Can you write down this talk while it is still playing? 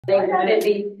Thank you,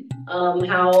 Cindy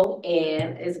Howell,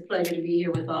 and it's a pleasure to be here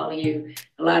with all of you.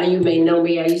 A lot of you may know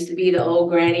me. I used to be the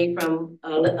old granny from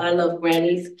I Love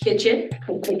Granny's Kitchen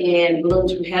and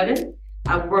Blooms from Heaven.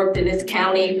 I've worked in this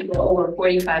county for over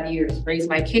 45 years, raised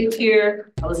my kids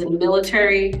here. I was in the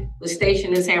military, was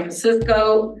stationed in San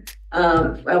Francisco.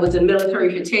 I was in the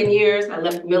military for 10 years. I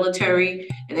left the military,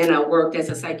 and then I worked as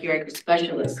a psychiatric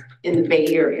specialist in the Bay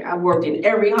Area. I worked in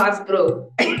every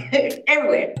hospital,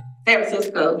 everywhere. San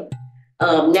Francisco,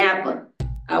 Napa.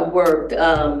 I worked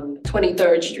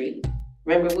 23rd Street.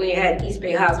 Remember we had East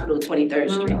Bay Hospital,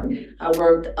 23rd Street. I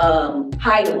worked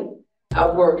Highland. I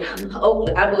worked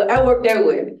Oakland. I worked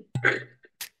everywhere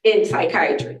in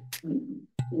psychiatry.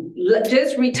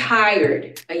 Just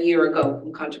retired a year ago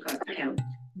from Contra Costa County.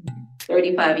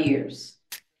 35 years.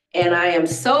 And I am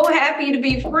so happy to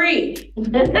be free,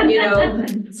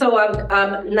 So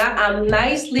I'm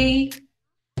nicely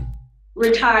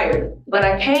retired, but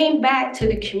I came back to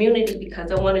the community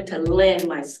because I wanted to lend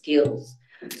my skills.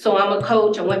 So I'm a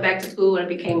coach. I went back to school and I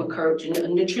became a coach, a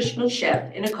nutritional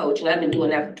chef and a coach. And I've been doing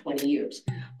that for 20 years,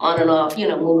 on and off,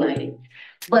 moonlighting.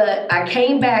 But I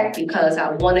came back because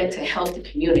I wanted to help the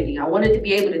community. I wanted to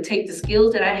be able to take the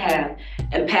skills that I have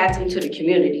and pass them to the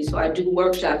community. So I do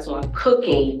workshops on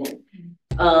cooking,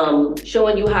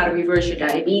 showing you how to reverse your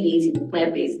diabetes, eating a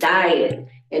plant-based diet,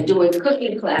 and doing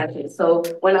cooking classes. So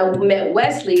when I met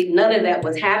Wesley, none of that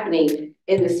was happening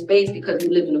in the space because we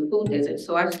live in a food desert.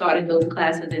 So I started those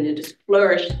classes and it has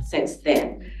flourished since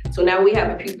then. So now we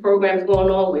have a few programs going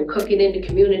on. We're cooking in the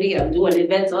community. I'm doing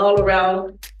events all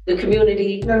around the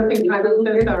community. And just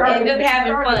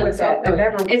having fun. So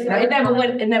it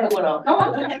never went on.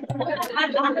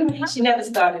 She never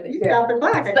started it. So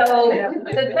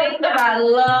the thing that I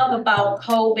love about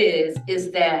CoBiz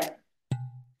is that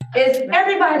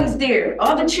everybody's there.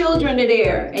 All the children are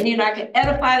there. And I can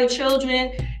edify the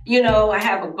children. I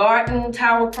have a garden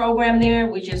tower program there.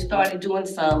 We just started doing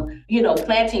some,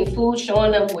 planting food,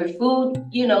 showing them where food,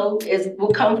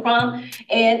 will come from.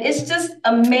 And it's just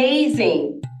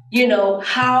amazing,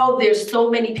 how there's so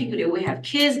many people there. We have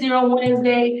kids there on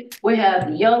Wednesday. We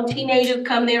have young teenagers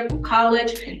come there from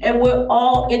college, and we're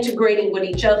all integrating with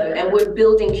each other and we're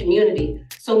building community.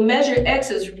 So Measure X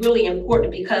is really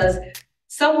important because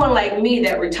someone like me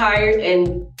that retired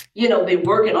and, been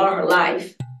working all her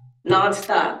life,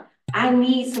 nonstop, I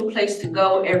need some place to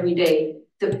go every day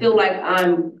to feel like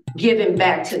I'm giving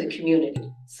back to the community.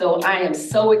 So I am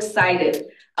so excited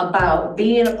about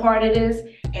being a part of this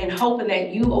and hoping that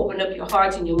you open up your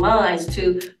hearts and your minds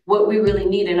to what we really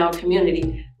need in our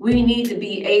community. We need to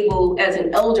be able, as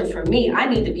an elder for me, I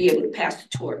need to be able to pass the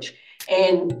torch.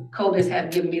 And CoBiz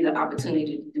have given me the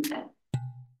opportunity to do that.